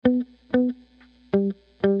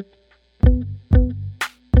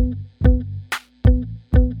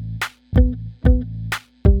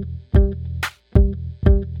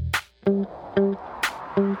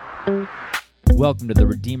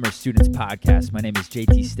Students Podcast. My name is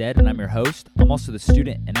JT Stead, and I'm your host. I'm also the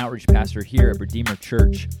student and outreach pastor here at Redeemer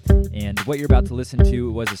Church. And what you're about to listen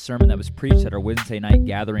to was a sermon that was preached at our Wednesday night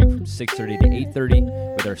gathering from 6:30 to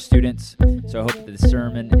 8:30 with our students. So I hope that this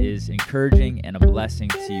sermon is encouraging and a blessing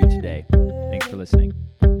to you today. Thanks for listening.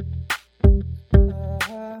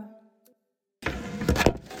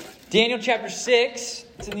 Daniel chapter 6,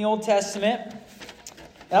 it's in the Old Testament.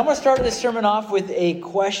 And I'm going to start this sermon off with a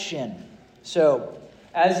question. So,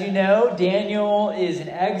 as you know, Daniel is in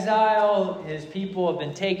exile. His people have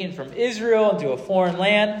been taken from Israel into a foreign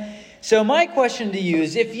land. So my question to you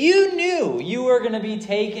is, if you knew you were going to be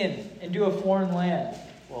taken into a foreign land...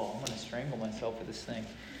 Well, I'm going to strangle myself with this thing.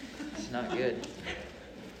 It's not good.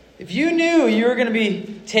 If you knew you were going to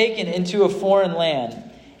be taken into a foreign land,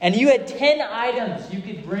 and you had 10 items you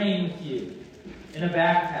could bring with you in a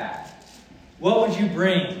backpack, what would you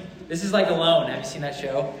bring? This is like Alone. Have you seen that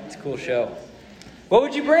show? It's a cool show. What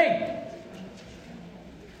would you bring?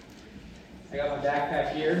 I got my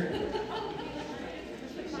backpack here.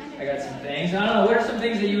 I got some things. I don't know. What are some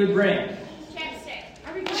things that you would bring? Chapstick.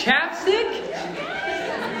 Chapstick?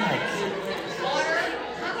 Nice.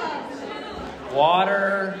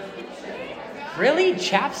 Water. Really?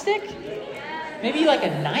 Chapstick? Maybe like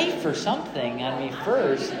a knife or something on me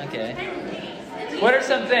first. Okay. What are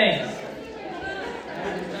some things?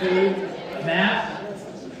 Food. A map.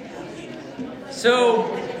 So,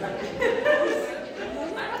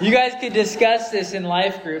 you guys could discuss this in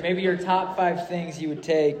life group. Maybe your top 5 things you would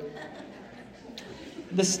take.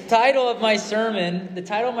 The title of my sermon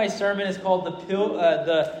is called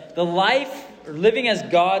the life or living as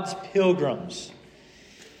God's pilgrims.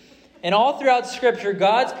 And all throughout Scripture,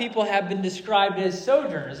 God's people have been described as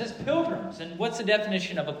sojourners, as pilgrims. And what's the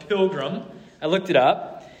definition of a pilgrim? I looked it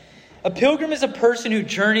up. A pilgrim is a person who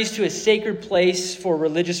journeys to a sacred place for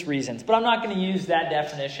religious reasons. But I'm not going to use that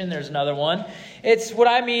definition. There's another one. It's what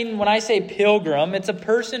I mean when I say pilgrim. It's a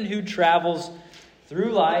person who travels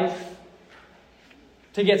through life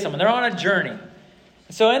to get somewhere. They're on a journey.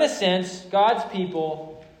 So in a sense, God's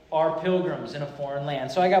people are pilgrims in a foreign land.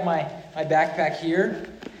 So I got my backpack here.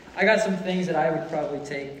 I got some things that I would probably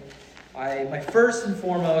take. My first and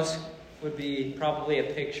foremost would be probably a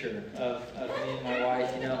picture of me and my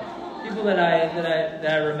wife, people that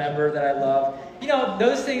I remember, that I love.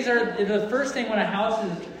 Those things are the first thing when a house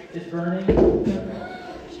is burning. Oh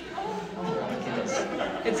my goodness.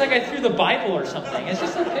 It's like I threw the Bible or something. It's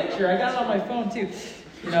just a picture. I got it on my phone too.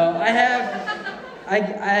 I'll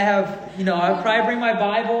probably bring my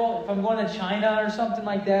Bible. If I'm going to China or something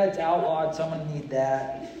like that, it's outlawed, so I'm going to need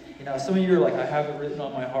that. Some of you are like, I have it written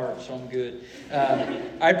on my heart, so I'm good.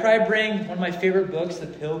 I'd probably bring one of my favorite books, The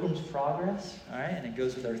Pilgrim's Progress. All right, and it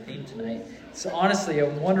goes with our theme tonight. It's honestly a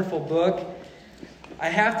wonderful book. I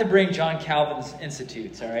have to bring John Calvin's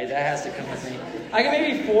Institutes. All right, that has to come with me. I can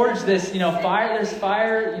maybe forge this. Fire. There's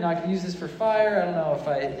fire. I can use this for fire. I don't know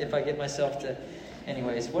if I get myself to.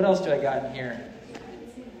 Anyways, what else do I got in here?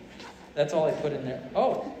 That's all I put in there.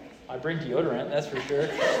 Oh. I bring deodorant, that's for sure.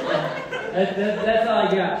 That's all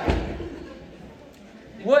I got.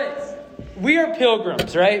 We are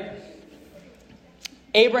pilgrims, right?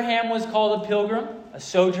 Abraham was called a pilgrim, a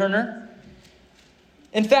sojourner.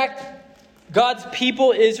 In fact, God's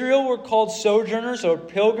people, Israel, were called sojourners or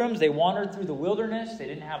pilgrims. They wandered through the wilderness. They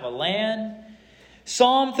didn't have a land.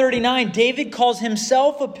 Psalm 39, David calls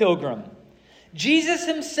himself a pilgrim. Jesus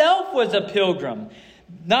himself was a pilgrim.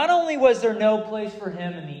 Not only was there no place for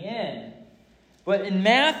him in the inn, but in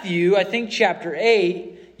Matthew, I think chapter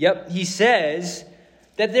 8, he says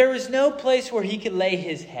that there was no place where he could lay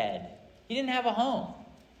his head. He didn't have a home.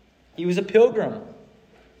 He was a pilgrim.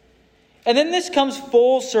 And then this comes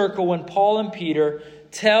full circle when Paul and Peter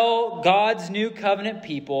tell God's new covenant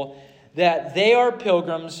people that they are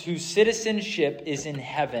pilgrims whose citizenship is in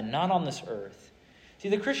heaven, not on this earth. See,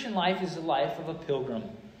 the Christian life is the life of a pilgrim.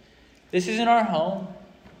 This isn't our home.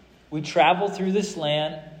 We travel through this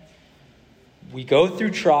land. We go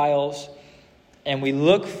through trials. And we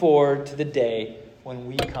look forward to the day when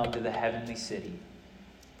we come to the heavenly city.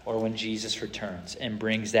 Or when Jesus returns and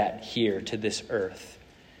brings that here to this earth.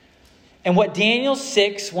 And what Daniel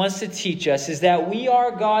 6 wants to teach us is that we are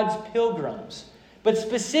God's pilgrims. But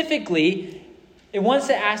specifically, it wants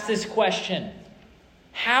to ask this question.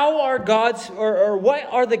 How are God's, or what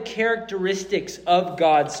are the characteristics of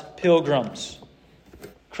God's pilgrims?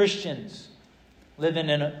 Christians living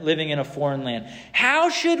in a foreign land. How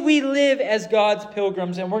should we live as God's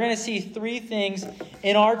pilgrims? And we're going to see 3 things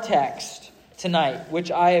in our text tonight, which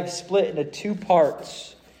I have split into 2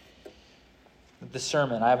 parts of the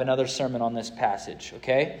sermon. I have another sermon on this passage,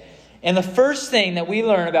 okay? And the first thing that we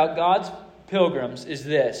learn about God's pilgrims is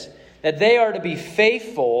this, that they are to be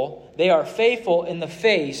faithful. They are faithful in the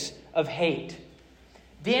face of hate.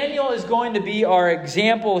 Daniel is going to be our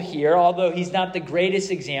example here, although he's not the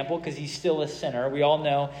greatest example because he's still a sinner. We all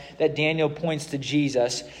know that Daniel points to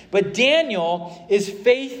Jesus. But Daniel is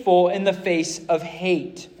faithful in the face of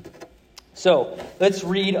hate. So let's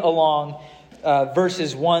read along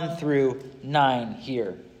verses 1 through 9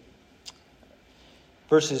 here.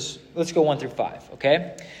 Let's go 1 through 5,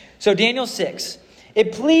 okay? So Daniel 6.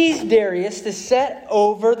 It pleased Darius to set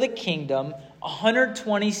over the kingdom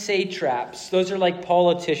 120 satraps. Those are like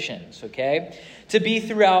politicians, okay? To be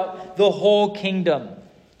throughout the whole kingdom.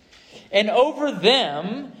 And over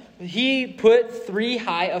them, he put 3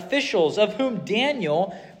 high officials, of whom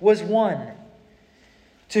Daniel was one,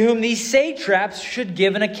 to whom these satraps should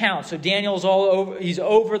give an account. So Daniel's he's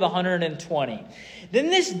over the 120. Then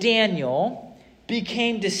this Daniel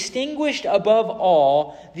became distinguished above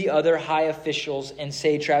all the other high officials and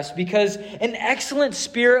satraps because an excellent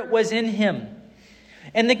spirit was in him.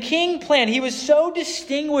 And the king planned. He was so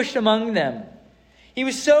distinguished among them. He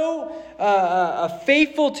was so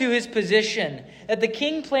faithful to his position that the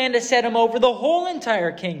king planned to set him over the whole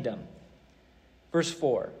entire kingdom. Verse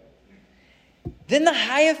 4. Then the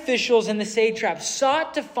high officials and the satraps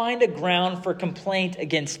sought to find a ground for complaint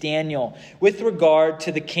against Daniel with regard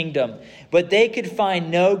to the kingdom. But they could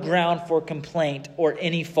find no ground for complaint or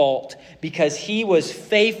any fault because he was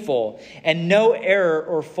faithful and no error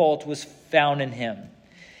or fault was found in him.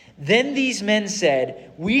 Then these men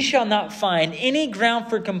said, "We shall not find any ground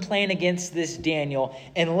for complaint against this Daniel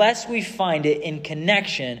unless we find it in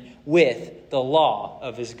connection with the law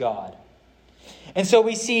of his God." And so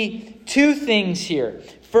we see 2 things here.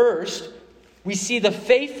 First, we see the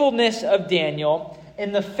faithfulness of Daniel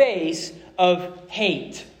in the face of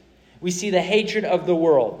hate. We see the hatred of the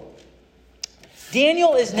world.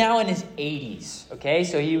 Daniel is now in his 80s. Okay,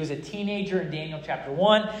 so he was a teenager in Daniel chapter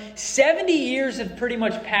 1. 70 years have pretty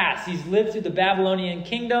much passed. He's lived through the Babylonian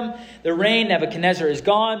kingdom. The reign, Nebuchadnezzar is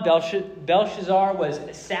gone. Belshazzar was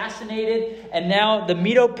assassinated. And now the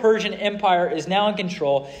Medo-Persian Empire is now in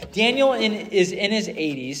control. Daniel is in his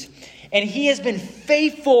 80s. And he has been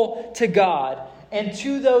faithful to God and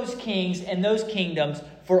to those kings and those kingdoms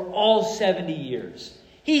for all 70 years.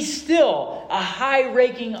 He's still a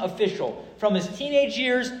high-ranking official from his teenage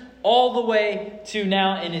years all the way to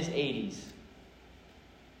now in his 80s.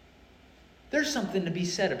 There's something to be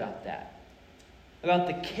said about that, about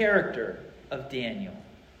the character of Daniel.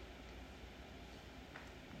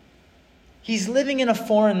 He's living in a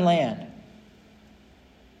foreign land,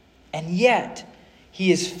 and yet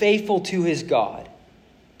he is faithful to his God,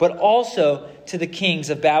 but also to the kings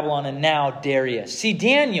of Babylon and now Darius. See,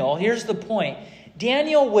 Daniel, here's the point.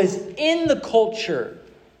 Daniel was in the culture,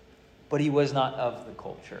 but he was not of the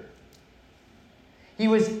culture. He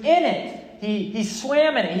was in it. He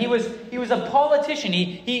swam in it. He was a politician.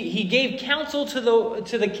 He gave counsel to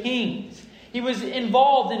the kings. He was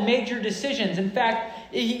involved in major decisions. In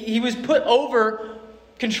fact, he was put over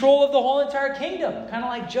control of the whole entire kingdom, kind of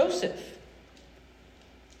like Joseph.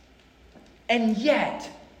 And yet,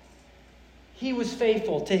 he was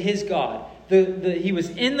faithful to his God. He was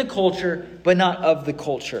in the culture, but not of the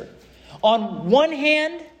culture. On one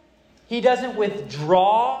hand, he doesn't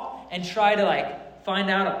withdraw and try to find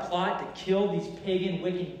out a plot to kill these pagan,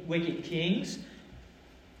 wicked kings.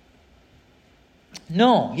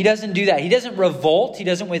 No, he doesn't do that. He doesn't revolt. He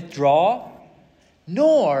doesn't withdraw.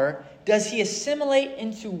 Nor does he assimilate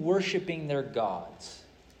into worshiping their gods.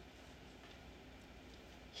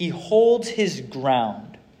 He holds his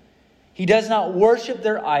ground. He does not worship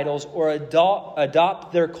their idols or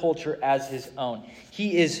adopt their culture as his own.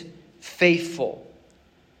 He is faithful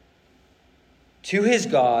to his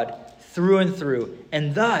God through and through.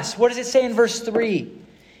 And thus, what does it say in verse 3?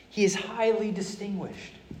 He is highly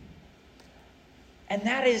distinguished. And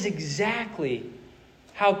that is exactly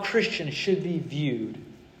how Christians should be viewed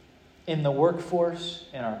in the workforce,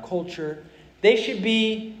 in our culture. They should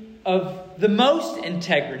be of the most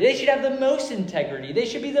integrity. They should have the most integrity. They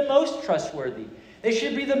should be the most trustworthy. They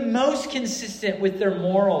should be the most consistent with their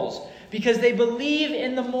morals because they believe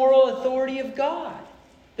in the moral authority of God,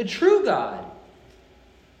 the true God.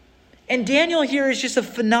 And Daniel here is just a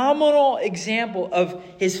phenomenal example of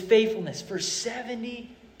his faithfulness. For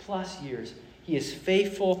 70 plus years, he is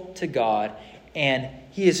faithful to God, and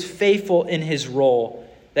he is faithful in his role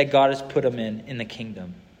that God has put him in the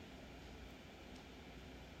kingdom.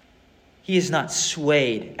 He is not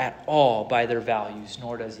swayed at all by their values,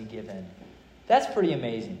 nor does he give in. That's pretty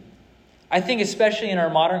amazing. I think especially in our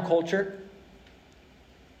modern culture,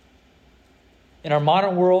 in our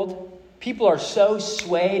modern world, People are so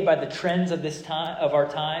swayed by the trends of this time, of our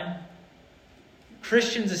time.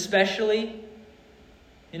 Christians especially.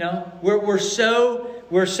 You know, we're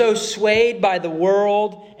so swayed by the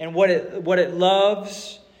world and what it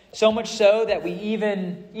loves. So much so that we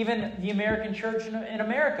even the American church in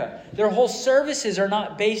America, their whole services are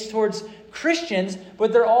not based towards Christians,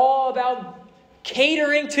 but they're all about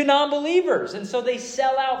catering to non-believers. And so they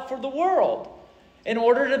sell out for the world in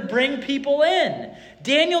order to bring people in.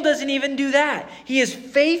 Daniel doesn't even do that. He is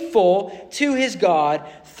faithful to his God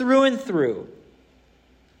through and through.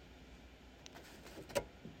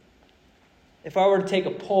 If I were to take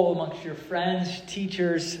a poll amongst your friends,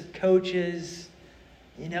 teachers, coaches,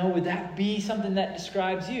 would that be something that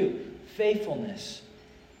describes you? Faithfulness.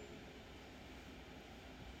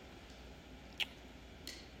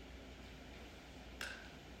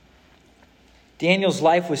 Daniel's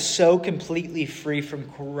life was so completely free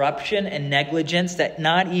from corruption and negligence that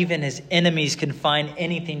not even his enemies can find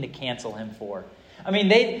anything to cancel him for.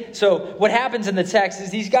 So what happens in the text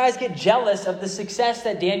is these guys get jealous of the success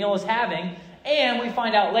that Daniel is having, and we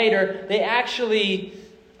find out later they actually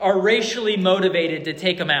are racially motivated to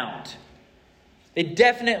take him out. They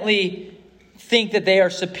definitely think that they are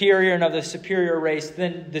superior and of the superior race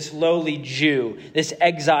than this lowly Jew, this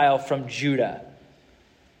exile from Judah.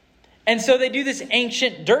 And so they do this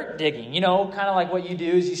ancient dirt digging, kind of like what you do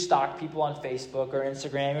is you stalk people on Facebook or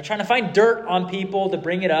Instagram. You're trying to find dirt on people to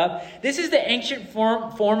bring it up. This is the ancient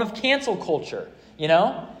form of cancel culture,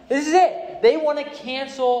 This is it. They want to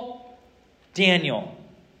cancel Daniel.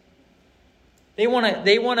 They want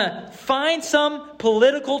to find some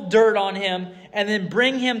political dirt on him and then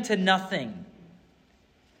bring him to nothing.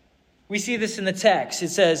 We see this in the text. It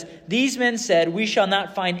says, "These men said, 'We shall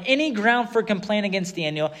not find any ground for complaint against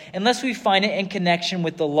Daniel unless we find it in connection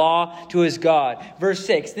with the law to his God.'" Verse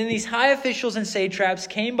 6, "Then these high officials and satraps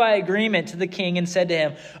came by agreement to the king and said to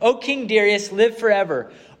him, 'O King Darius, live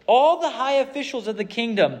forever. All the high officials of the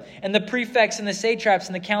kingdom and the prefects and the satraps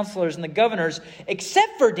and the counselors and the governors,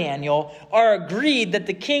 except for Daniel, are agreed that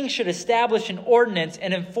the king should establish an ordinance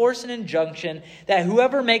and enforce an injunction that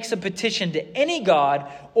whoever makes a petition to any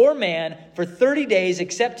god or man for 30 days,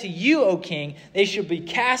 except to you, O king, they should be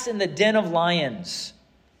cast in the den of lions.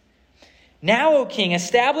 Now, O king,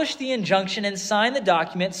 establish the injunction and sign the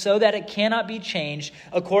document so that it cannot be changed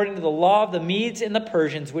according to the law of the Medes and the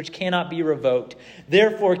Persians, which cannot be revoked.'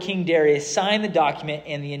 Therefore, King Darius signed the document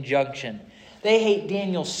and the injunction." They hate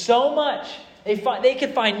Daniel so much, they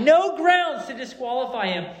could find no grounds to disqualify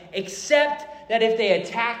him except that if they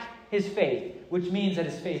attack his faith, which means that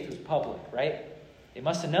his faith was public, right? They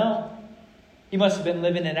must have known. He must have been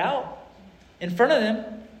living it out in front of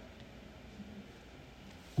them.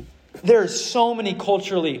 There's so many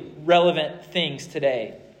culturally relevant things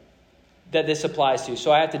today that this applies to.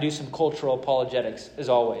 So I have to do some cultural apologetics, as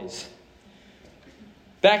always.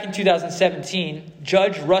 Back in 2017,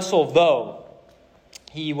 Judge Russell Vaux,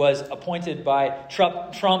 he was appointed by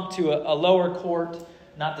Trump to a lower court,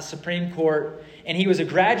 not the Supreme Court, and he was a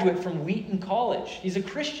graduate from Wheaton College. He's a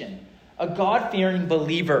Christian, a God-fearing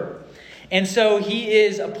believer. And so he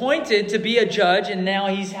is appointed to be a judge, and now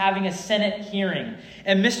he's having a Senate hearing.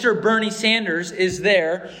 And Mr. Bernie Sanders is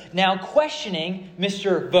there now questioning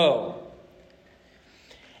Mr. Vaux.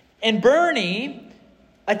 And Bernie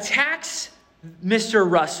attacks Mr.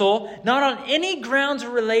 Russell not on any grounds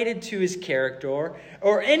related to his character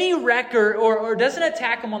or any record, or doesn't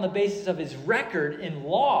attack him on the basis of his record in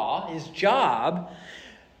law, his job.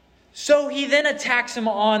 So he then attacks him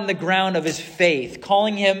on the ground of his faith,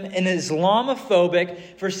 calling him an Islamophobic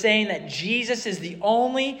for saying that Jesus is the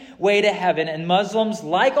only way to heaven and Muslims,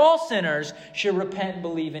 like all sinners, should repent and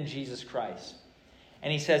believe in Jesus Christ.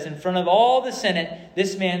 And he says in front of all the Senate,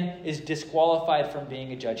 this man is disqualified from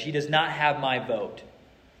being a judge. He does not have my vote.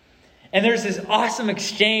 And there's this awesome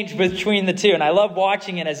exchange between the two. And I love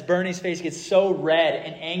watching it as Bernie's face gets so red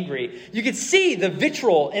and angry. You could see the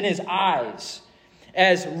vitriol in his eyes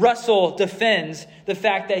as Russell defends the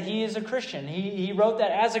fact that he is a Christian. He wrote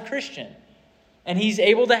that as a Christian. And he's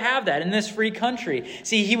able to have that in this free country.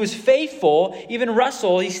 See, he was faithful. Even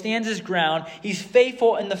Russell, he stands his ground. He's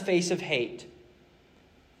faithful in the face of hate.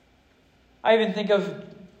 I even think of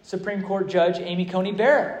Supreme Court Judge Amy Coney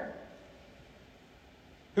Barrett,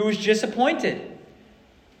 who was just appointed.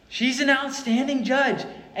 She's an outstanding judge.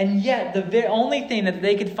 And yet, the only thing that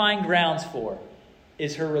they could find grounds for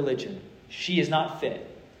is her religion. She is not fit.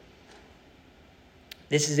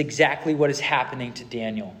 This is exactly what is happening to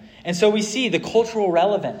Daniel. And so we see the cultural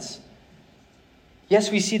relevance. Yes,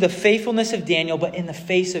 we see the faithfulness of Daniel, but in the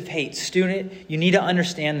face of hate. Student, you need to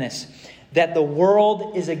understand this, that the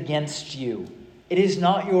world is against you it is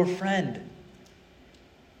not your friend.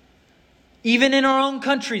 Even in our own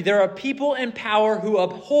country, there are people in power who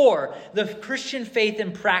abhor the Christian faith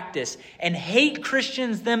and practice and hate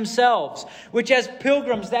Christians themselves, which as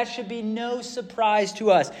pilgrims, that should be no surprise to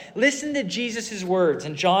us. Listen to Jesus' words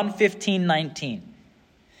in John 15:19.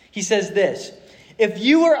 He says this, "If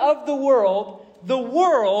you were of the world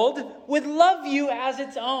would love you as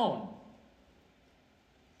its own."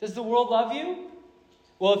 Does the world love you?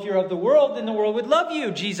 Well, if you're of the world, then the world would love you,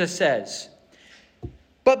 Jesus says.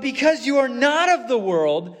 "But because you are not of the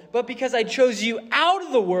world, but because I chose you out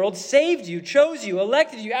of the world, saved you, chose you,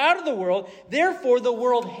 elected you out of the world, therefore the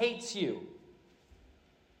world hates you."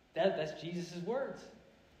 That's Jesus' words.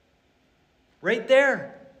 Right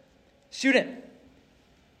there. Student,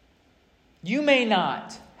 you may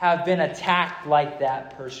not have been attacked like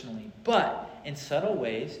that personally, but in subtle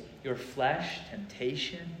ways, your flesh,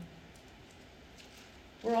 temptation,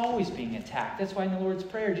 we're always being attacked. That's why in the Lord's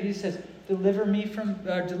Prayer, Jesus says,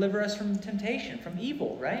 deliver us from temptation, from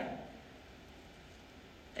evil, right?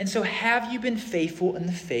 And so have you been faithful in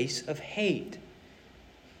the face of hate?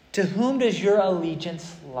 To whom does your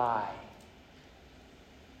allegiance lie?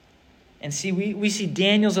 And see, we see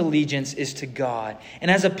Daniel's allegiance is to God.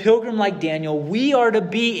 And as a pilgrim like Daniel, we are to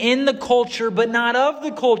be in the culture, but not of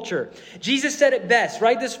the culture. Jesus said it best.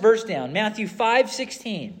 Write this verse down. Matthew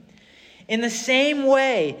 5:16. "In the same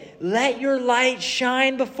way, let your light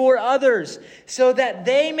shine before others, so that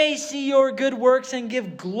they may see your good works and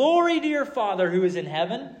give glory to your Father who is in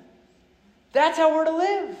heaven." That's how we're to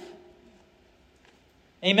live.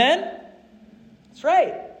 Amen? That's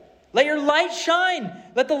right. Let your light shine.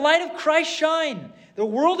 Let the light of Christ shine. The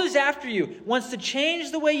world is after you, wants to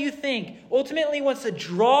change the way you think, ultimately wants to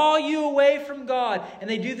draw you away from God. And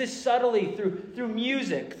they do this subtly through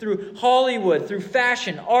music, through Hollywood, through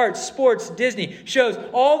fashion, arts, sports, Disney, shows,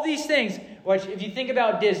 all these things. Which, if you think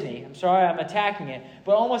about Disney, I'm sorry I'm attacking it,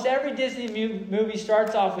 but almost every Disney movie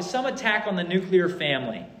starts off with some attack on the nuclear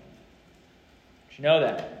family. Did you know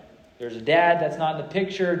that? There's a dad that's not in the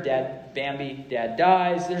picture. Dad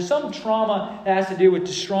dies. There's some trauma that has to do with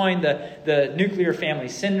destroying the nuclear family.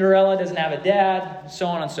 Cinderella doesn't have a dad, so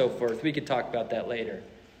on and so forth. We could talk about that later.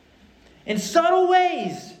 In subtle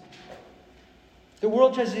ways, the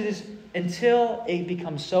world tries to do this until it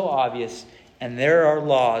becomes so obvious. And there are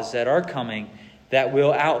laws that are coming that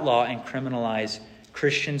will outlaw and criminalize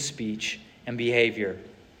Christian speech and behavior.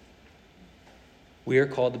 We are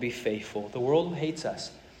called to be faithful. The world hates us.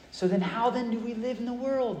 So then how then do we live in the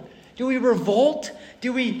world? Do we revolt?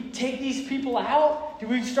 Do we take these people out? Do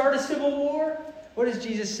we start a civil war? What does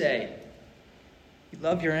Jesus say? You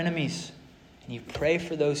love your enemies and you pray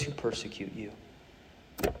for those who persecute you.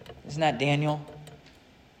 Isn't that Daniel?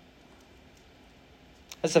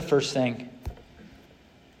 That's the first thing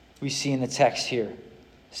we see in the text here.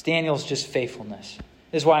 Daniel's just faithfulness.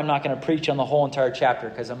 This is why I'm not going to preach on the whole entire chapter,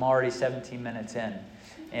 because I'm already 17 minutes in.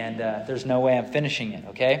 And there's no way I'm finishing it,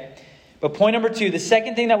 okay? But point number 2, the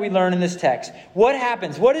second thing that we learn in this text. What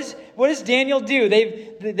happens? What does Daniel do?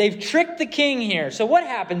 They've tricked the king here. So what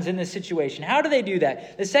happens in this situation? How do they do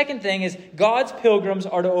that? The second thing is God's pilgrims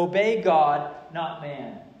are to obey God, not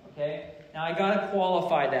man. Okay? Now I got to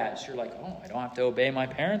qualify that. So you're like, oh, I don't have to obey my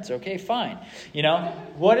parents? Okay, fine. You know,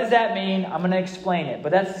 what does that mean? I'm going to explain it.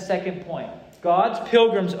 But that's the second point. God's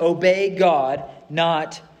pilgrims obey God,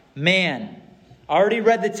 not man. I already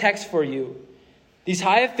read the text for you. These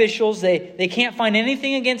high officials, they can't find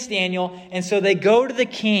anything against Daniel, and so they go to the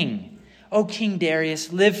king. "Oh, King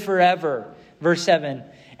Darius, live forever." Verse 7.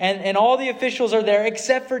 And all the officials are there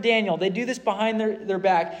except for Daniel. They do this behind their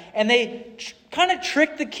back. And they kind of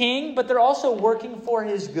trick the king, but they're also working for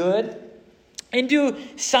his good into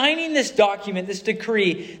signing this document, this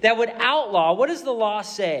decree that would outlaw. What does the law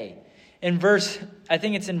say? I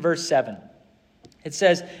think it's in verse 7. It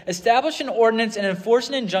says, "Establish an ordinance and enforce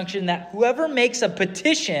an injunction that whoever makes a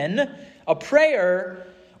petition, a prayer,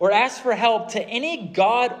 or asks for help to any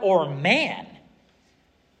god or man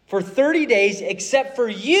for 30 days, except for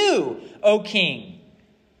you, O king,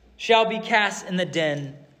 shall be cast in the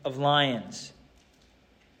den of lions."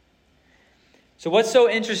 So what's so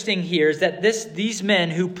interesting here is that these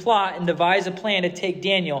men who plot and devise a plan to take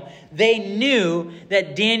Daniel, they knew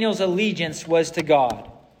that Daniel's allegiance was to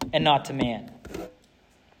God and not to man.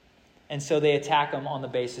 And so they attack him on the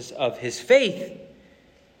basis of his faith.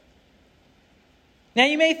 Now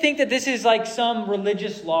you may think that this is like some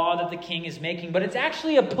religious law that the king is making, but it's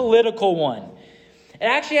actually a political one. It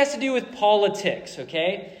actually has to do with politics,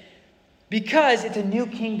 okay? Because it's a new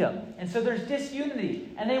kingdom. And so there's disunity.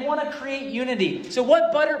 And they want to create unity. So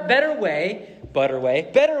what better way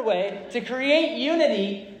to create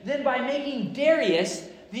unity than by making Darius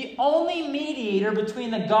the only mediator between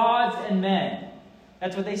the gods and men?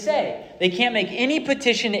 That's what they say. They can't make any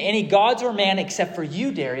petition to any gods or man except for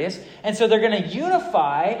you, Darius. And so they're going to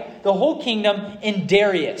unify the whole kingdom in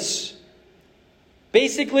Darius.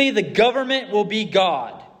 Basically, the government will be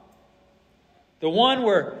God. The one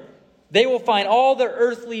where they will find all their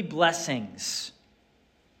earthly blessings.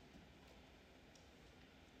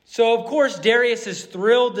 So, of course, Darius is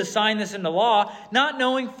thrilled to sign this into law, not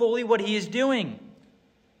knowing fully what he is doing.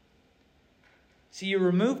 See, you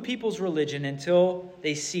remove people's religion until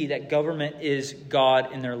they see that government is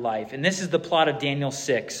God in their life. And this is the plot of Daniel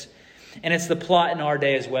 6. And it's the plot in our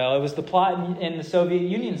day as well. It was the plot in the Soviet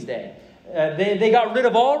Union's day. They got rid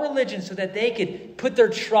of all religion so that they could put their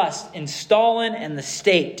trust in Stalin and the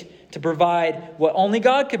state to provide what only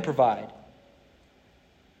God could provide.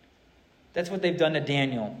 That's what they've done to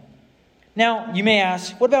Daniel. Now, you may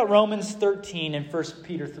ask, what about Romans 13 and 1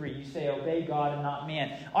 Peter 3? You say, obey God and not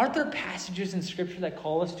man. Aren't there passages in Scripture that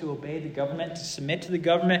call us to obey the government, to submit to the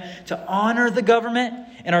government, to honor the government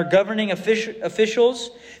and our governing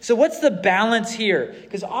officials? So what's the balance here?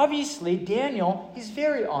 Because obviously, Daniel, he's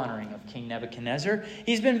very honoring of King Nebuchadnezzar.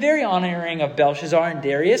 He's been very honoring of Belshazzar and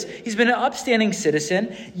Darius. He's been an upstanding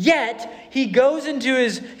citizen. Yet, he goes into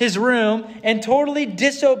his room and totally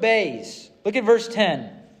disobeys. Look at verse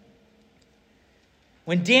 10.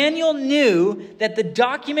 When Daniel knew that the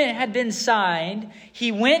document had been signed,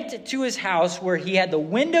 he went to his house where he had the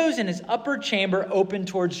windows in his upper chamber open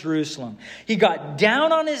towards Jerusalem. He got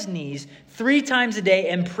down on his knees 3 times a day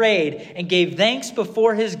and prayed and gave thanks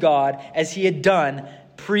before his God as he had done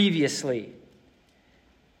previously.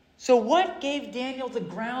 So what gave Daniel the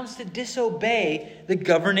grounds to disobey the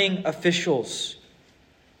governing officials?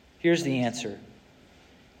 Here's the answer.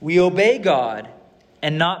 We obey God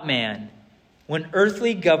and not man when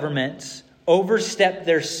earthly governments overstep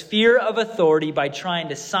their sphere of authority by trying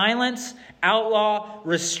to silence, outlaw,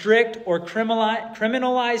 restrict, or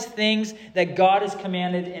criminalize things that God has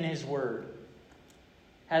commanded in His Word.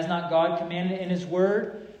 Has not God commanded in His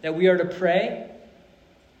Word that we are to pray?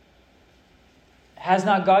 Has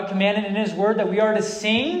not God commanded in His Word that we are to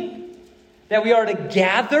sing? That we are to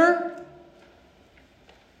gather?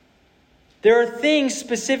 There are things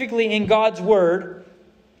specifically in God's Word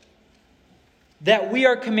that we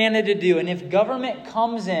are commanded to do. And if government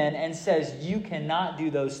comes in and says you cannot do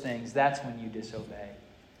those things, that's when you disobey.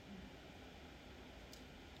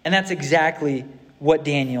 And that's exactly what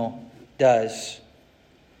Daniel does.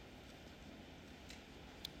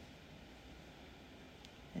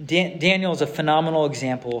 Daniel is a phenomenal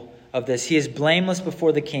example of this. He is blameless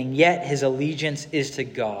before the king, yet his allegiance is to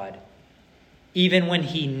God, even when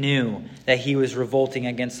he knew that he was revolting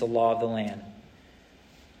against the law of the land.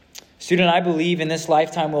 Student, I believe in this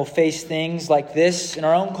lifetime we'll face things like this in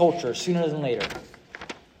our own culture sooner than later,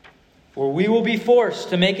 where we will be forced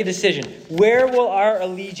to make a decision. Where will our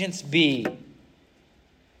allegiance be?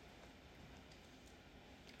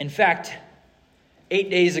 In fact, 8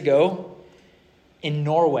 days ago in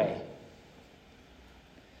Norway,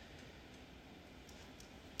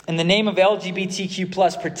 in the name of LGBTQ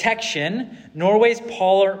plus protection, Norway's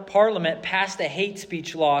parliament passed a hate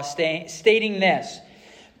speech law stating this: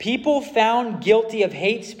 people found guilty of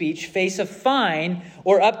hate speech face a fine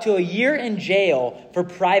or up to a year in jail for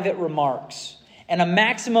private remarks, and a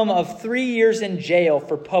maximum of 3 years in jail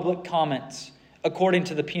for public comments, according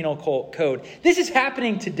to the penal code. This is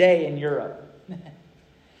happening today in Europe.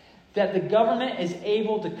 That the government is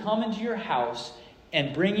able to come into your house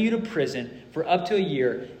and bring you to prison for up to a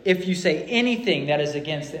year if you say anything that is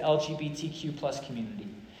against the LGBTQ plus community.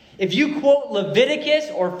 If you quote Leviticus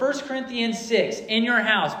or 1 Corinthians 6 in your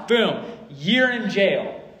house, boom, year in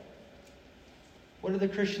jail. What are the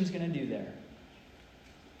Christians going to do there?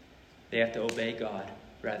 They have to obey God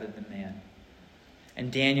rather than man. And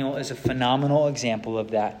Daniel is a phenomenal example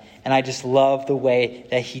of that. And I just love the way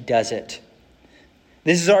that he does it.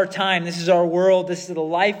 This is our time. This is our world. This is the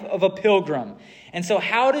life of a pilgrim. And so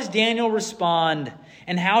how does Daniel respond?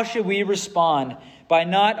 And how should we respond? By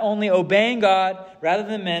not only obeying God rather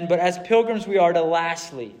than men, but as pilgrims we are to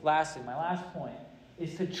lastly, my last point,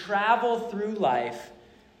 is to travel through life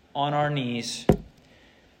on our knees.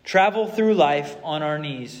 Travel through life on our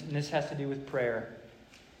knees. And this has to do with prayer.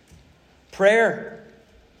 Prayer.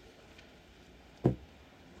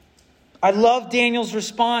 I love Daniel's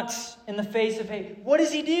response in the face of hate. What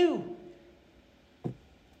does he do?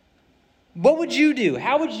 What would you do?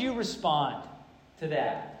 How would you respond to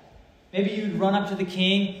that? Maybe you'd run up to the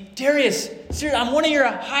king. Darius, seriously, I'm one of your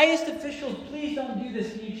highest officials. Please don't do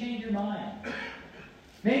this. Can you change your mind?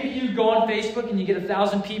 Maybe you go on Facebook and you get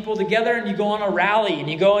 1,000 people together and you go on a rally and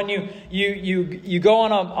you go and you go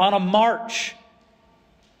on a march.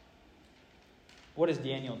 What does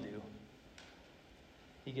Daniel do?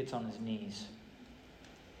 He gets on his knees.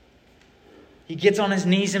 He gets on his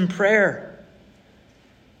knees in prayer.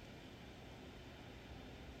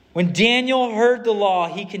 When Daniel heard the law,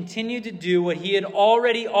 he continued to do what he had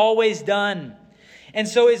already always done. And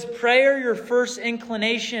so is prayer your first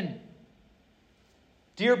inclination?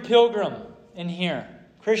 Dear pilgrim in here,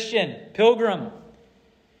 Christian, pilgrim,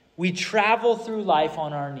 we travel through life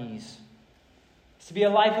on our knees. It's to be a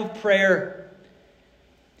life of prayer.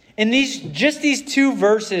 In these two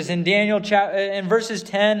verses in Daniel, in verses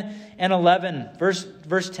 10 and 11,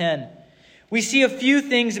 verse 10, we see a few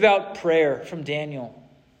things about prayer from Daniel.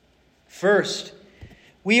 First,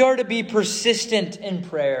 we are to be persistent in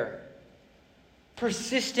prayer.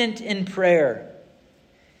 Persistent in prayer.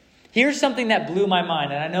 Here's something that blew my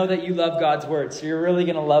mind, and I know that you love God's word, so you're really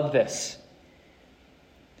going to love this.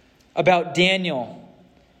 About Daniel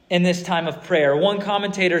in this time of prayer. One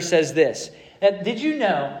commentator says this, that did you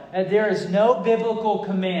know that there is no biblical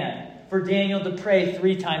command for Daniel to pray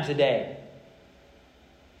 3 times a day?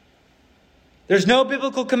 There's no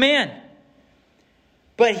biblical command.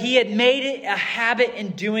 But he had made it a habit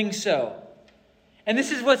in doing so. And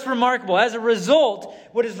this is what's remarkable. As a result,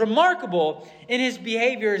 what is remarkable in his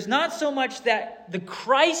behavior is not so much that the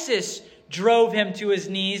crisis drove him to his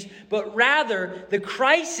knees, but rather the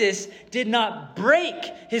crisis did not break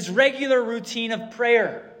his regular routine of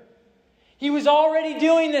prayer. He was already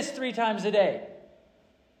doing this 3 times a day.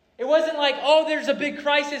 It wasn't like, oh, there's a big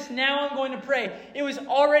crisis, now I'm going to pray. It was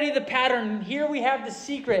already the pattern. Here we have the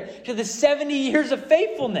secret to the 70 years of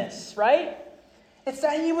faithfulness, right? It's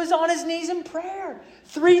that he was on his knees in prayer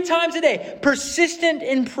 3 times a day, persistent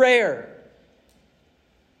in prayer.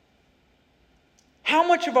 How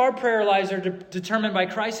much of our prayer lives are determined by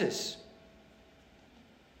crisis?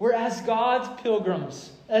 We're as God's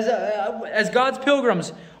pilgrims. As God's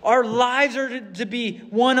pilgrims, our lives are to be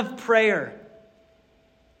one of prayer.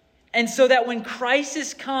 And so that when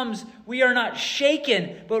crisis comes, we are not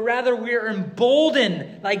shaken, but rather we are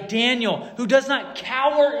emboldened like Daniel, who does not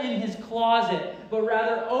cower in his closet, but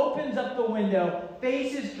rather opens up the window,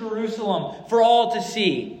 faces Jerusalem for all to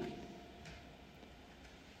see.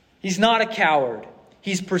 He's not a coward.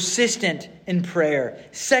 He's persistent in prayer.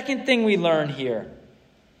 Second thing we learn here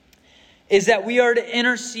is that we are to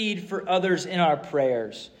intercede for others in our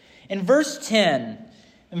prayers. In verse 10,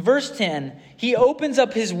 he opens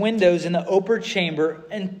up his windows in the upper chamber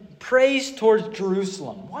and prays towards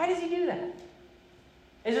Jerusalem. Why does he do that?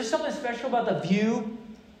 Is there something special about the view?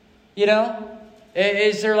 You know?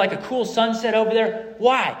 Is there like a cool sunset over there?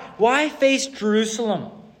 Why? Why face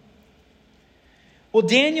Jerusalem? Well,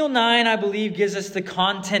 Daniel 9, I believe, gives us the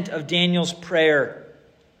content of Daniel's prayer,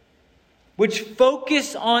 which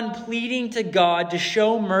focus on pleading to God to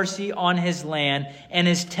show mercy on his land and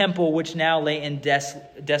his temple, which now lay in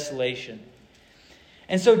desolation.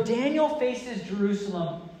 And so Daniel faces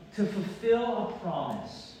Jerusalem to fulfill a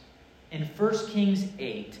promise. In 1 Kings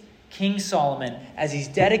 8, King Solomon, as he's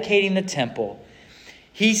dedicating the temple,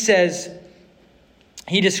 he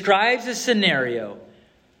describes a scenario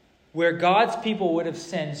where God's people would have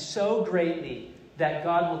sinned so greatly that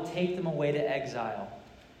God will take them away to exile.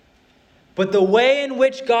 But the way in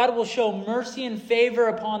which God will show mercy and favor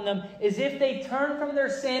upon them is if they turn from their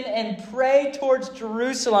sin and pray towards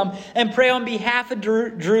Jerusalem and pray on behalf of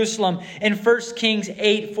Jerusalem in 1 Kings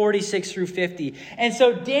 8, 46 through 50. And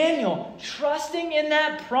so Daniel, trusting in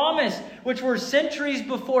that promise, which were centuries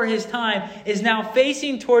before his time, is now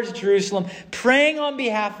facing towards Jerusalem, praying on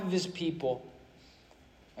behalf of his people.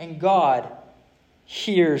 And God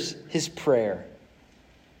hears his prayer.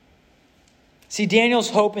 See, Daniel's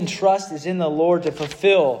hope and trust is in the Lord to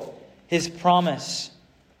fulfill his promise.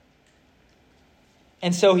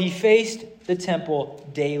 And so he faced the temple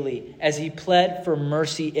daily as he pled for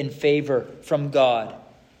mercy and favor from God.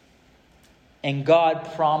 And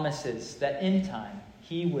God promises that in time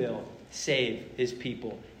he will save his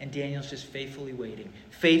people. And Daniel's just faithfully waiting,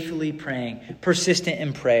 faithfully praying, persistent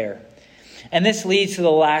in prayer. And this leads to the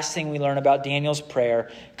last thing we learn about Daniel's prayer,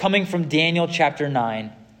 coming from Daniel chapter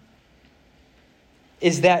 9.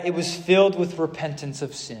 Is that it was filled with repentance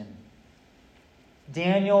of sin.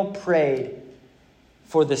 Daniel prayed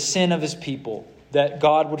for the sin of his people, that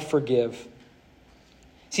God would forgive.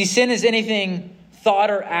 See, sin is anything, thought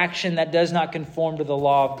or action that does not conform to the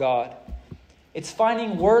law of God. It's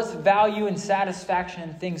finding worth, value, and satisfaction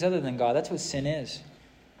in things other than God. That's what sin is.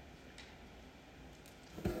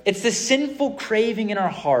 It's the sinful craving in our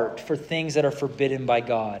heart for things that are forbidden by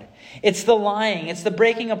God. It's the lying. It's the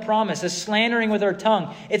breaking a promise, the slandering with our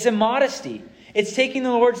tongue. It's immodesty. It's taking the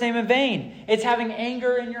Lord's name in vain. It's having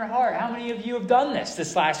anger in your heart. How many of you have done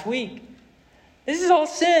this last week? This is all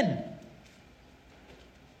sin.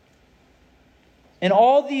 And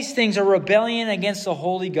all these things are rebellion against the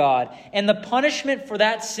holy God. And the punishment for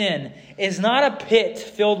that sin is not a pit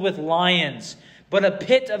filled with lions, but a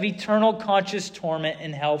pit of eternal conscious torment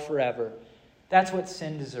in hell forever. That's what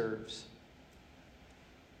sin deserves.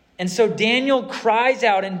 And so Daniel cries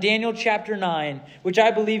out in Daniel chapter 9, which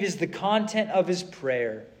I believe is the content of his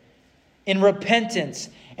prayer, in repentance.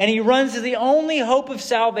 And he runs to the only hope of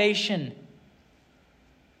salvation.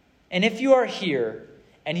 And if you are here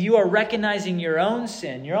and you are recognizing your own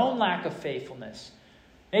sin, your own lack of faithfulness,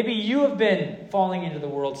 maybe you have been falling into the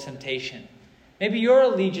world's temptation. Maybe your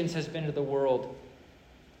allegiance has been to the world.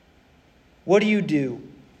 What do?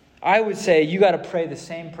 I would say you got to pray the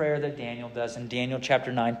same prayer that Daniel does in Daniel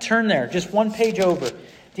chapter 9. Turn there, just one page over.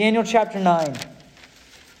 Daniel chapter 9.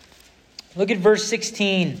 Look at verse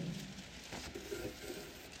 16.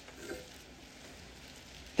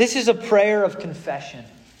 This is a prayer of confession.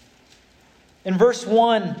 In verse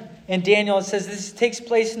 1 in Daniel, it says this takes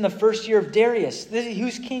place in the first year of Darius.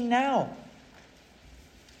 Who's king now?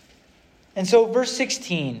 And so verse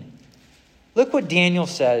 16, look what Daniel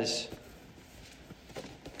says.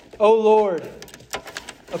 O Lord,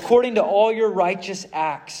 according to all your righteous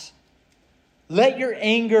acts, let your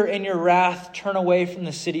anger and your wrath turn away from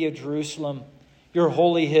the city of Jerusalem, your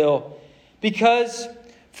holy hill. Because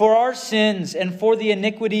for our sins and for the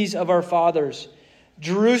iniquities of our fathers,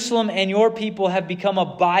 Jerusalem and your people have become a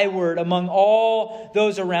byword among all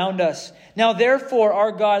those around us. Now therefore,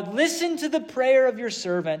 our God, listen to the prayer of your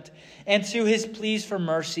servant and to his pleas for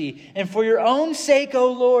mercy. And for your own sake,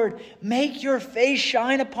 O Lord, make your face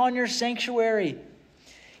shine upon your sanctuary,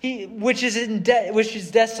 which is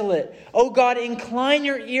desolate. O God, incline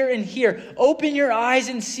your ear and hear. Open your eyes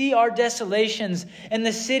and see our desolations and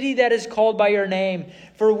the city that is called by your name.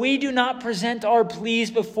 For we do not present our pleas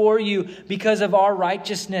before you because of our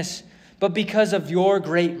righteousness, but because of your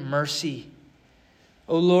great mercy.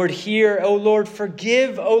 O Lord, hear. O Lord,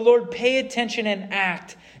 forgive. O Lord, pay attention and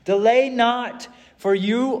act. Delay not for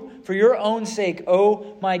your own sake,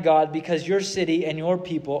 O my God, because your city and your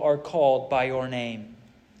people are called by your name.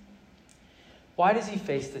 Why does he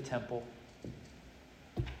face the temple?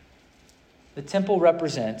 The temple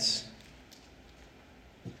represents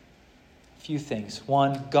a few things.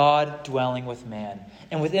 One, God dwelling with man.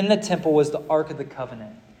 And within the temple was the Ark of the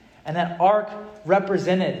Covenant. And that ark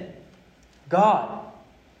represented God.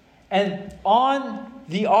 And on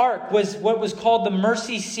the ark was what was called the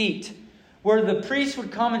mercy seat, where the priest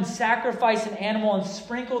would come and sacrifice an animal and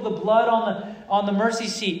sprinkle the blood on the mercy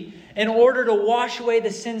seat in order to wash away the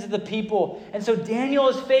sins of the people. And so Daniel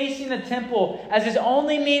is facing the temple as his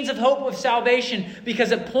only means of hope of salvation,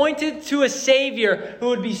 because it pointed to a Savior who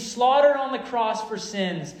would be slaughtered on the cross for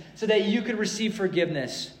sins so that you could receive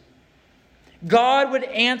forgiveness. God would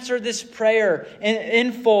answer this prayer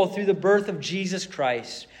in full through the birth of Jesus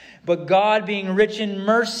Christ. But God, being rich in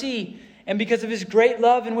mercy, and because of his great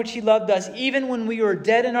love in which he loved us, even when we were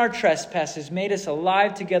dead in our trespasses, made us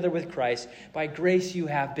alive together with Christ. By grace you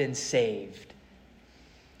have been saved.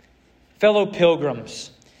 Fellow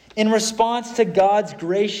pilgrims, in response to God's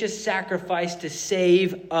gracious sacrifice to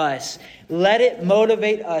save us, let it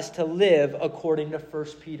motivate us to live according to 1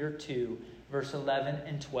 Peter 2, verse 11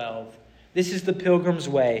 and 12. This is the pilgrim's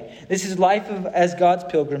way. This is life as God's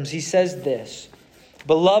pilgrims. He says this: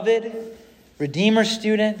 Beloved, Redeemer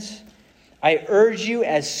students, I urge you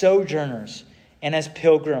as sojourners and as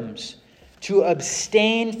pilgrims to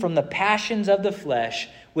abstain from the passions of the flesh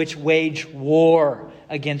which wage war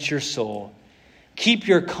against your soul. Keep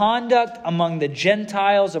your conduct among the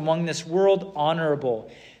Gentiles, among this world, honorable,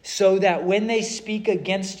 so that when they speak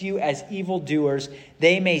against you as evildoers,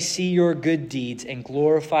 they may see your good deeds and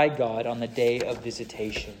glorify God on the day of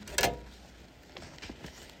visitation.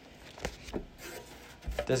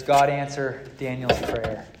 Does God answer Daniel's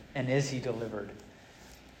prayer? And is he delivered?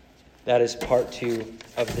 That is part 2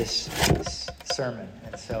 of this sermon.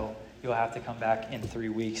 And so you'll have to come back in 3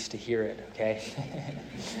 weeks to hear it, okay?